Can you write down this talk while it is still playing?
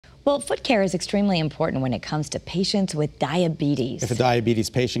Well, foot care is extremely important when it comes to patients with diabetes. If a diabetes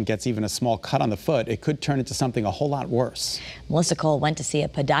patient gets even a small cut on the foot, it could turn into something a whole lot worse. Melissa Cole went to see a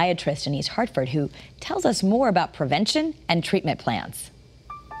podiatrist in East Hartford who tells us more about prevention and treatment plans.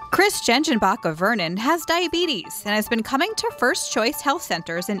 Chris Gengenbach of Vernon has diabetes and has been coming to First Choice Health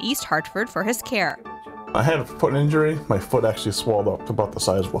Centers in East Hartford for his care. I had a foot injury. My foot actually swelled up to about the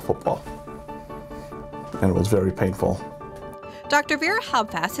size of a football, and it was very painful. Dr. Vera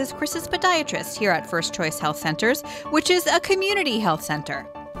Halbfass is Chris's podiatrist here at First Choice Health Centers, which is a community health center.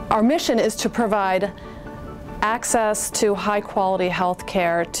 Our mission is to provide access to high-quality health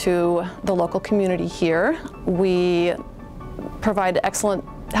care to the local community here. We provide excellent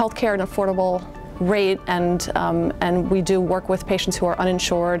health care at an affordable rate, and we do work with patients who are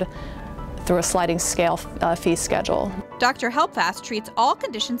uninsured through a sliding scale fee schedule. Dr. Halbfass treats all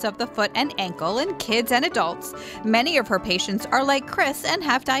conditions of the foot and ankle in kids and adults. Many of her patients are like Chris and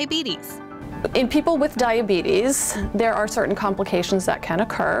have diabetes. In people with diabetes, there are certain complications that can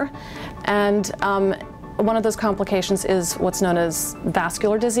occur, and one of those complications is what's known as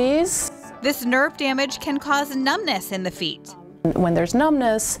vascular disease. This nerve damage can cause numbness in the feet. When there's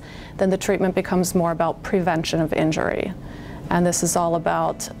numbness, then the treatment becomes more about prevention of injury. And this is all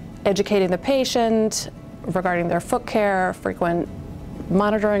about educating the patient regarding their foot care, frequent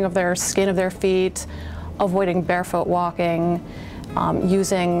monitoring of their skin of their feet, avoiding barefoot walking,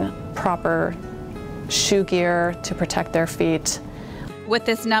 using proper shoe gear to protect their feet. With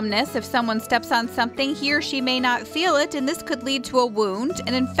this numbness, if someone steps on something, he or she may not feel it, and this could lead to a wound,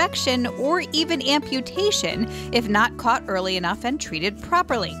 an infection, or even amputation if not caught early enough and treated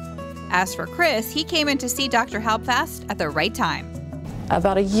properly. As for Chris, he came in to see Dr. Halbfass at the right time.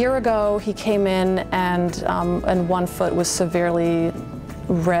 About a year ago, he came in and one foot was severely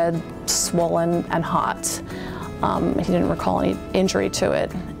red, swollen, and hot. He didn't recall any injury to it,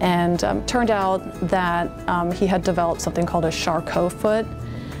 and turned out that he had developed something called a Charcot foot.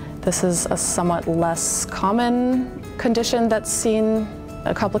 This is a somewhat less common condition that's seen,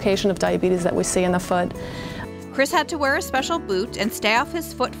 a complication of diabetes that we see in the foot. Chris had to wear a special boot and stay off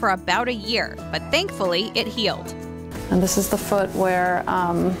his foot for about a year, but thankfully it healed. And this is the foot where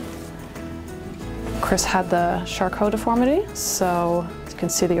Chris had the Charcot deformity, so you can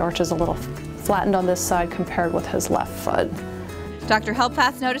see the arch is a little flattened on this side compared with his left foot. Dr.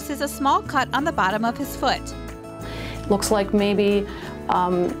 Halbfass notices a small cut on the bottom of his foot. Looks like maybe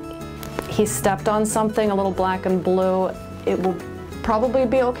he stepped on something, a little black and blue. It will probably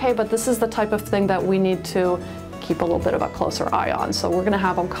be okay, but this is the type of thing that we need to keep a little bit of a closer eye on. So we're going to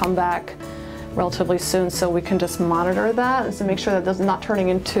have him come back relatively soon so we can just monitor that and to make sure that it's not turning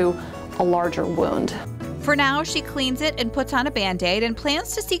into a larger wound. For now, she cleans it and puts on a Band-Aid and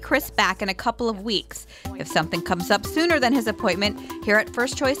plans to see Chris back in a couple of weeks. If something comes up sooner than his appointment, here at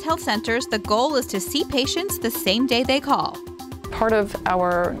First Choice Health Centers, the goal is to see patients the same day they call. Part of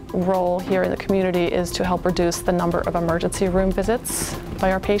our role here in the community is to help reduce the number of emergency room visits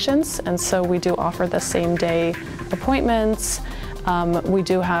by our patients, and so we do offer the same day appointments. We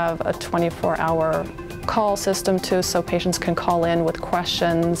do have a 24-hour call system too, so patients can call in with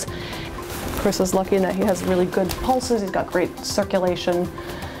questions. Chris is lucky in that he has really good pulses, he's got great circulation.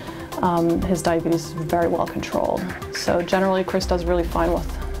 His diabetes is very well controlled. So generally Chris does really fine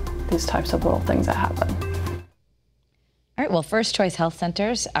with these types of little things that happen. All right, well, First Choice Health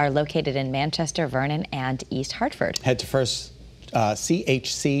Centers are located in Manchester, Vernon, and East Hartford. Head to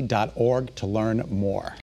firstchc.org to learn more.